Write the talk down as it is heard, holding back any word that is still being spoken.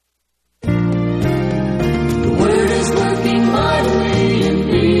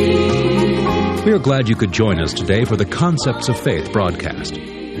We're glad you could join us today for the Concepts of Faith broadcast.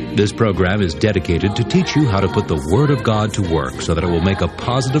 This program is dedicated to teach you how to put the Word of God to work so that it will make a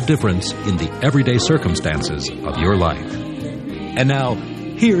positive difference in the everyday circumstances of your life. And now,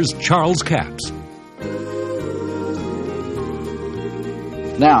 here's Charles Capps.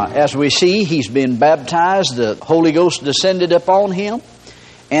 Now, as we see, he's been baptized, the Holy Ghost descended upon him,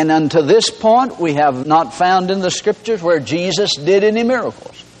 and unto this point we have not found in the Scriptures where Jesus did any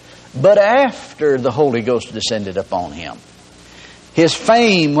miracles. But after the Holy Ghost descended upon him, his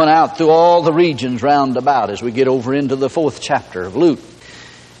fame went out through all the regions round about as we get over into the 4th chapter of Luke.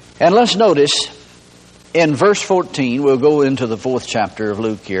 And let's notice in verse 14, we'll go into the 4th chapter of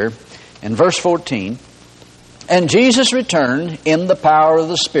Luke here. In verse 14, and Jesus returned in the power of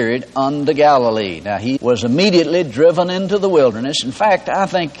the Spirit unto Galilee. Now, he was immediately driven into the wilderness. In fact, I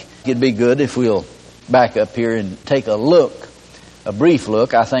think it'd be good if we'll back up here and take a look, a brief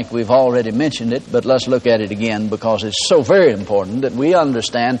look. I think we've already mentioned it, but let's look at it again because it's so very important that we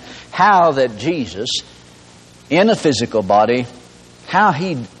understand how that Jesus, in a physical body, how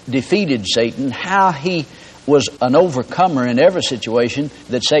he defeated Satan, how he was an overcomer in every situation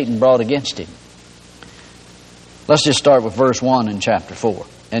that Satan brought against him. Let's just start with verse 1 in chapter 4.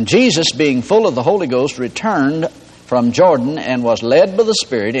 And Jesus, being full of the Holy Ghost, returned from Jordan and was led by the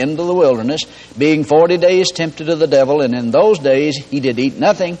Spirit into the wilderness, being 40 days tempted of the devil. And in those days he did eat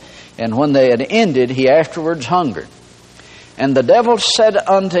nothing, and when they had ended, he afterwards hungered. And the devil said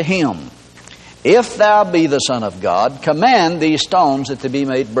unto him, If thou be the Son of God, command these stones that they be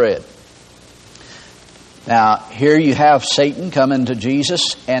made bread. Now, here you have Satan coming to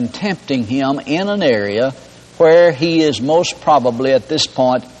Jesus and tempting him in an area where he is most probably at this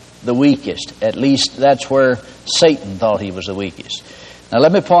point the weakest. At least that's where Satan thought he was the weakest. Now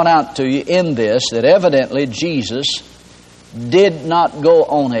let me point out to you in this that evidently Jesus did not go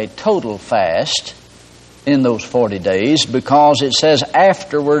on a total fast in those 40 days because it says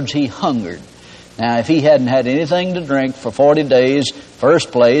afterwards he hungered. Now if he hadn't had anything to drink for 40 days,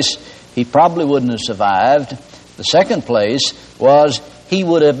 first place, he probably wouldn't have survived. The second place was he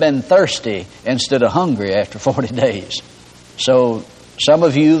would have been thirsty instead of hungry after 40 days. So some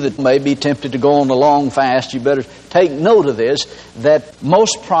of you that may be tempted to go on a long fast, you better take note of this, that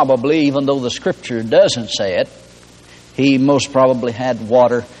most probably, even though the Scripture doesn't say it, he most probably had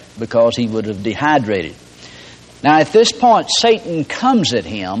water because he would have dehydrated. Now at this point, Satan comes at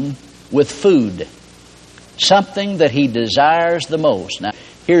him with food, something that he desires the most. Now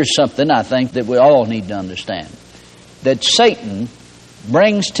here's something I think that we all need to understand, that Satan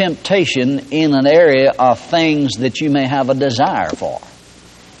brings temptation in an area of things that you may have a desire for.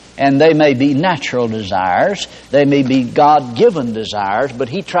 And they may be natural desires, they may be God-given desires, but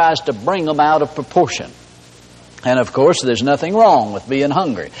he tries to bring them out of proportion. And of course, there's nothing wrong with being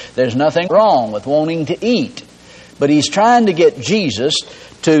hungry. There's nothing wrong with wanting to eat. But he's trying to get Jesus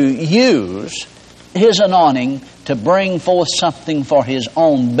to use his anointing to bring forth something for his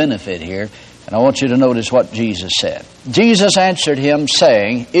own benefit here. And I want you to notice what Jesus said. Jesus answered him,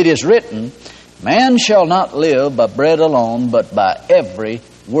 saying, It is written, Man shall not live by bread alone, but by every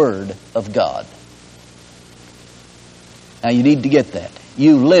word of God. Now you need to get that.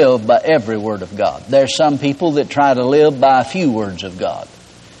 You live by every word of God. There's some people that try to live by a few words of God.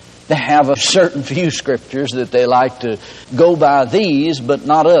 They have a certain few scriptures that they like to go by these, but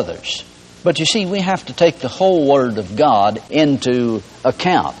not others. But you see, we have to take the whole Word of God into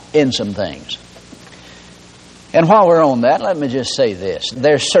account in some things. And while we're on that, let me just say this.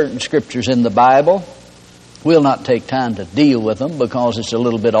 There's certain scriptures in the Bible. We'll not take time to deal with them because it's a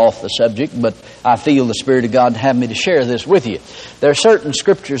little bit off the subject, but I feel the Spirit of God have me to share this with you. There are certain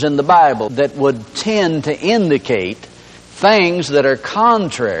scriptures in the Bible that would tend to indicate things that are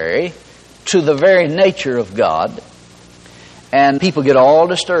contrary to the very nature of God. And people get all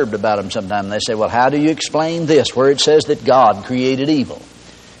disturbed about them sometimes. They say, well, how do you explain this where it says that God created evil?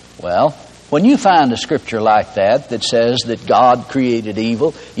 Well, when you find a scripture like that that says that God created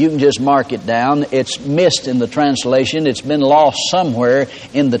evil, you can just mark it down. It's missed in the translation. It's been lost somewhere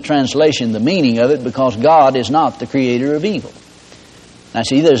in the translation, the meaning of it, because God is not the creator of evil. Now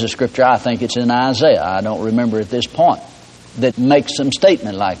see, there's a scripture, I think it's in Isaiah, I don't remember at this point, that makes some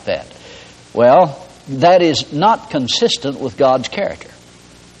statement like that. Well, that is not consistent with God's character.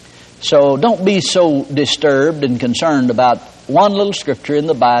 So don't be so disturbed and concerned about one little scripture in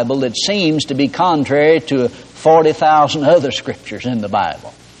the Bible that seems to be contrary to 40,000 other scriptures in the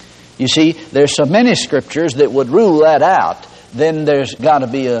Bible. You see, there's so many scriptures that would rule that out. Then there's got to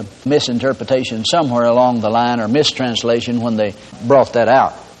be a misinterpretation somewhere along the line or mistranslation when they brought that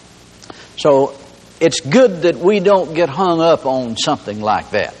out. So it's good that we don't get hung up on something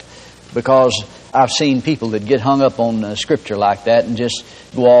like that, because I've seen people that get hung up on Scripture like that and just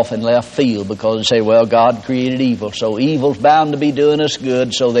go off in left field because they say, well, God created evil, so evil's bound to be doing us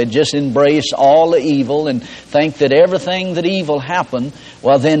good, so they just embrace all the evil and think that everything that evil happened,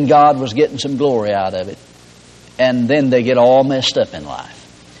 well, then God was getting some glory out of it. And then they get all messed up in life.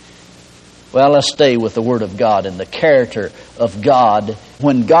 Well, let's stay with the Word of God and the character of God.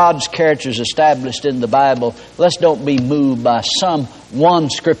 When God's character is established in the Bible, let's don't be moved by some one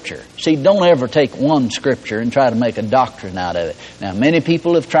Scripture. See, don't ever take one Scripture and try to make a doctrine out of it. Now, many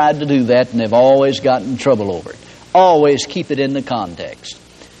people have tried to do that, and they've always gotten in trouble over it. Always keep it in the context.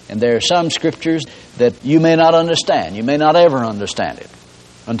 And there are some Scriptures that you may not understand. You may not ever understand it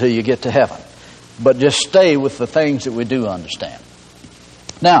until you get to heaven. But just stay with the things that we do understand.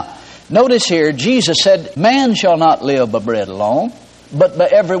 Now, notice here, Jesus said, man shall not live by bread alone, but by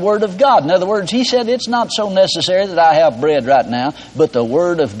every word of God. In other words, He said, it's not so necessary that I have bread right now, but the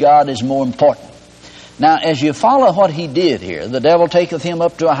Word of God is more important. Now, as you follow what He did here, the devil taketh him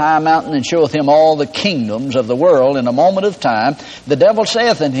up to a high mountain and showeth him all the kingdoms of the world in a moment of time. The devil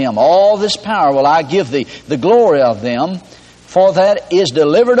saith unto him, all this power will I give thee, the glory of them, for that is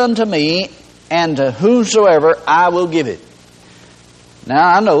delivered unto me, and to whosoever I will give it.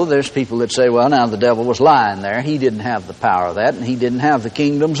 Now, I know there's people that say, well, now the devil was lying there. He didn't have the power of that, and he didn't have the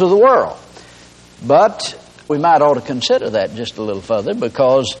kingdoms of the world. But we might ought to consider that just a little further,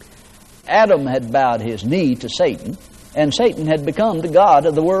 because Adam had bowed his knee to Satan, and Satan had become the god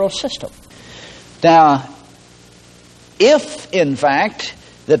of the world system. Now, if, in fact,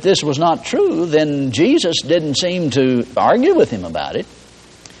 that this was not true, then Jesus didn't seem to argue with him about it.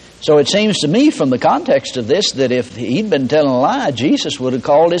 So it seems to me from the context of this that if he'd been telling a lie, Jesus would have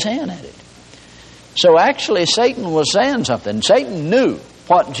called his hand at it. So actually Satan was saying something. Satan knew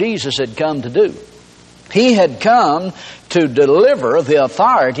what Jesus had come to do. He had come to deliver the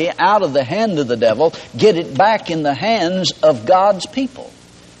authority out of the hand of the devil, get it back in the hands of God's people,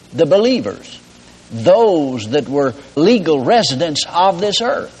 the believers, those that were legal residents of this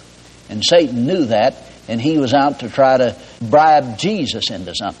earth. And Satan knew that, and he was out to try to bribe Jesus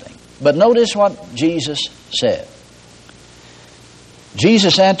into something. But notice what Jesus said.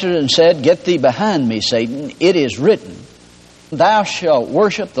 Jesus answered and said, get thee behind me, Satan. It is written, thou shalt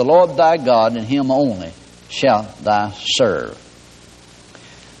worship the Lord thy God, and Him only shalt thou serve.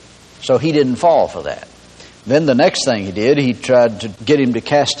 So he didn't fall for that. Then the next thing he did, he tried to get him to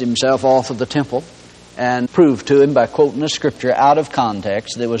cast himself off of the temple and prove to him by quoting a scripture out of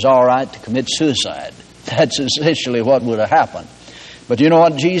context that it was all right to commit suicide. That's essentially what would have happened. But you know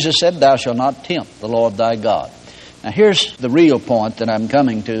what Jesus said? Thou shalt not tempt the Lord thy God. Now here's the real point that I'm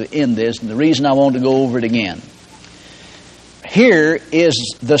coming to in this, and the reason I want to go over it again. Here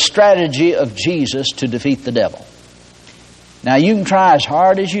is the strategy of Jesus to defeat the devil. Now you can try as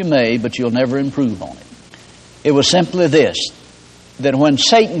hard as you may, but you'll never improve on it. It was simply this, that when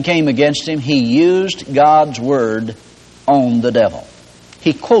Satan came against him, he used God's word on the devil.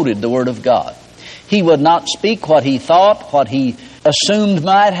 He quoted the word of God. He would not speak what he thought, what he assumed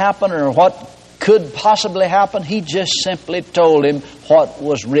might happen, or what could possibly happen. He just simply told him what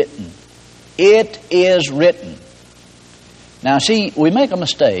was written. It is written. Now see, we make a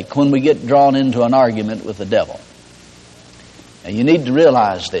mistake when we get drawn into an argument with the devil. Now you need to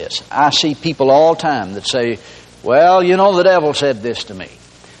realize this. I see people all the time that say, well, you know, the devil said this to me.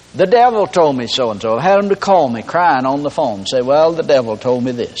 The devil told me so-and-so. I had him to call me crying on the phone and say, well, the devil told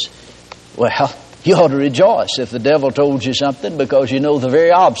me this. Well, you ought to rejoice if the devil told you something, because you know the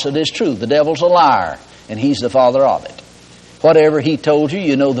very opposite is true. The devil's a liar, and he's the father of it. Whatever he told you,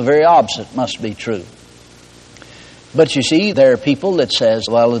 you know the very opposite must be true. But you see, there are people that says,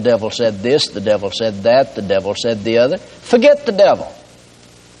 well, the devil said this, the devil said that, the devil said the other. Forget the devil.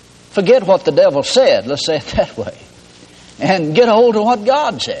 Forget what the devil said, let's say it that way. And get a hold of what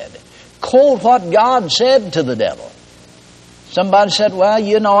God said. Quote what God said to the devil. Somebody said, well,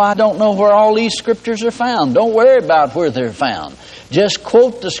 you know, I don't know where all these scriptures are found. Don't worry about where they're found. Just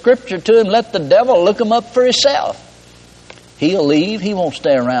quote the scripture to him. Let the devil look them up for himself. He'll leave. He won't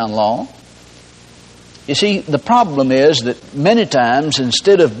stay around long. You see, the problem is that many times,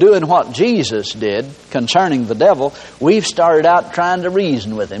 instead of doing what Jesus did concerning the devil, we've started out trying to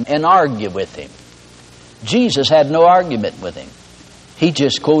reason with him and argue with him. Jesus had no argument with him. He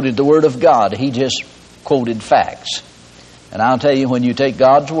just quoted the Word of God. He just quoted facts. And I'll tell you, when you take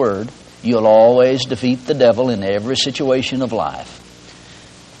God's Word, you'll always defeat the devil in every situation of life.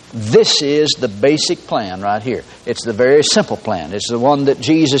 This is the basic plan right here. It's the very simple plan. It's the one that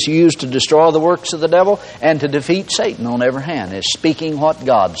Jesus used to destroy the works of the devil and to defeat Satan on every hand. It's speaking what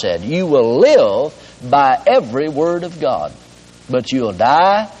God said. You will live by every word of God, but you'll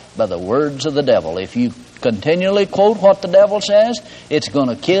die by the words of the devil. If you continually quote what the devil says, it's going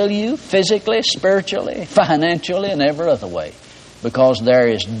to kill you physically, spiritually, financially, and every other way. Because there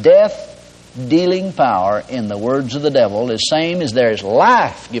is death-dealing power in the words of the devil, the same as there is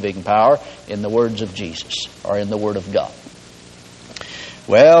life-giving power in the words of Jesus, or in the Word of God.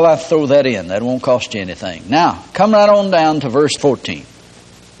 Well, I throw that in. That won't cost you anything. Now, come right on down to verse 14.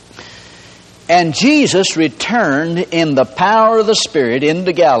 And Jesus returned in the power of the Spirit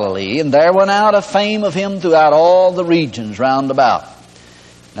into Galilee, and there went out a fame of him throughout all the regions round about.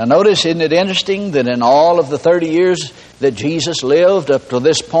 Now notice, isn't it interesting that in all of the 30 years that Jesus lived up to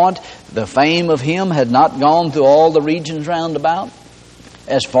this point, the fame of him had not gone through all the regions round about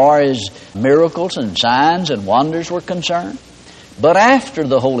as far as miracles and signs and wonders were concerned? But after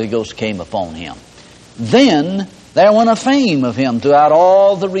the Holy Ghost came upon him, then there went a fame of him throughout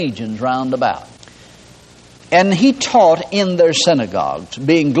all the regions round about. And he taught in their synagogues,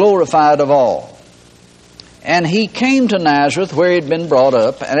 being glorified of all. And he came to Nazareth, where he had been brought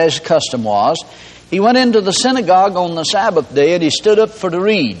up, and as custom was, he went into the synagogue on the Sabbath day, and he stood up for to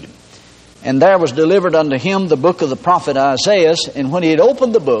read. And there was delivered unto him the book of the prophet Isaiah. And when he had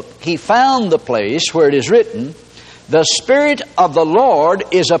opened the book, he found the place where it is written, The Spirit of the Lord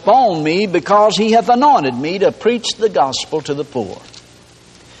is upon me, because he hath anointed me to preach the gospel to the poor.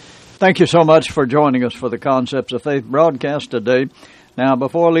 Thank you so much for joining us for the Concepts of Faith broadcast today. Now,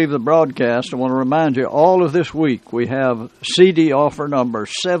 before I leave the broadcast, I want to remind you, all of this week we have CD offer number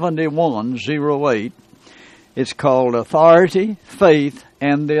 7108. It's called Authority, Faith,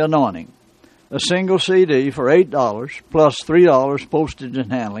 and the Anointing. A single CD for $8 plus $3 postage and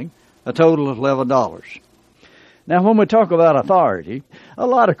handling, a total of $11. Now, when we talk about authority, a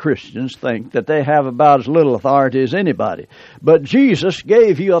lot of Christians think that they have about as little authority as anybody. But Jesus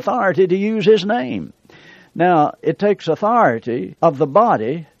gave you authority to use his name. Now, it takes authority of the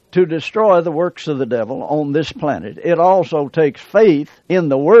body to destroy the works of the devil on this planet. It also takes faith in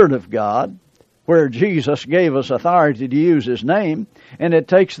the Word of God, where Jesus gave us authority to use his name, and it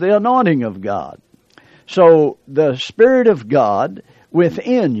takes the anointing of God. So the Spirit of God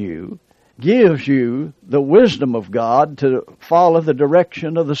within you gives you the wisdom of God to follow the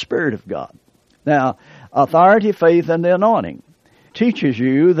direction of the Spirit of God. Now, authority, faith, and the anointing teaches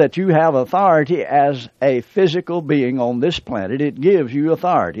you that you have authority as a physical being on this planet. It gives you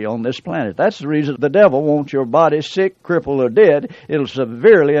authority on this planet. That's the reason the devil wants your body sick, crippled, or dead. It'll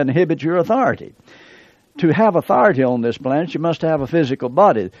severely inhibit your authority. To have authority on this planet, you must have a physical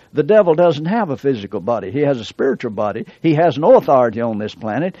body. The devil doesn't have a physical body. He has a spiritual body. He has no authority on this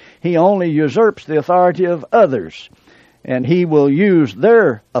planet. He only usurps the authority of others. And he will use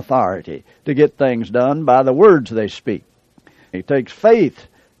their authority to get things done by the words they speak. It takes faith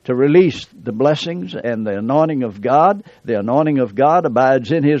to release the blessings and the anointing of God. The anointing of God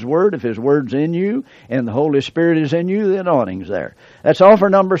abides in his Word. If his Word's in you and the Holy Spirit is in you, the anointing's there. That's offer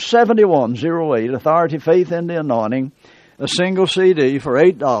number 7108, Authority, Faith, and the Anointing. A single CD for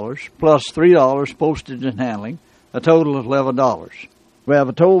 $8 plus $3 postage and handling, a total of $11. We have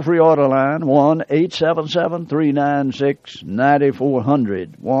a toll-free order line,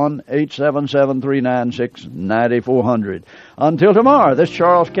 1-877-396-9400, 1-877-396-9400. Until tomorrow, this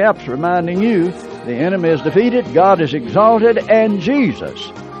Charles Capps reminding you, the enemy is defeated, God is exalted, and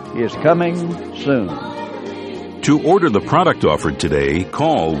Jesus is coming soon. To order the product offered today,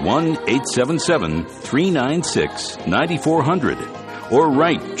 call 1-877-396-9400 or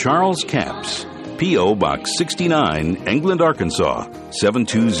write Charles Capps, P.O. Box 69, England, Arkansas,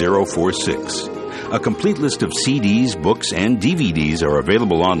 72046. A complete list of CDs, books, and DVDs are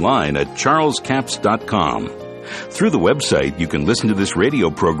available online at charlescapps.com. Through the website, you can listen to this radio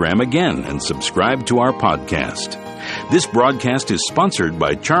program again and subscribe to our podcast. This broadcast is sponsored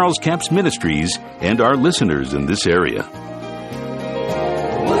by Charles Capps Ministries and our listeners in this area.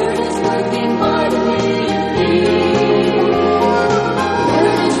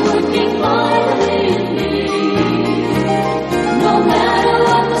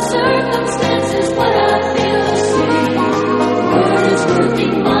 Circumstances, what I feel to see, the Word is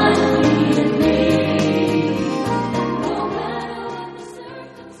working.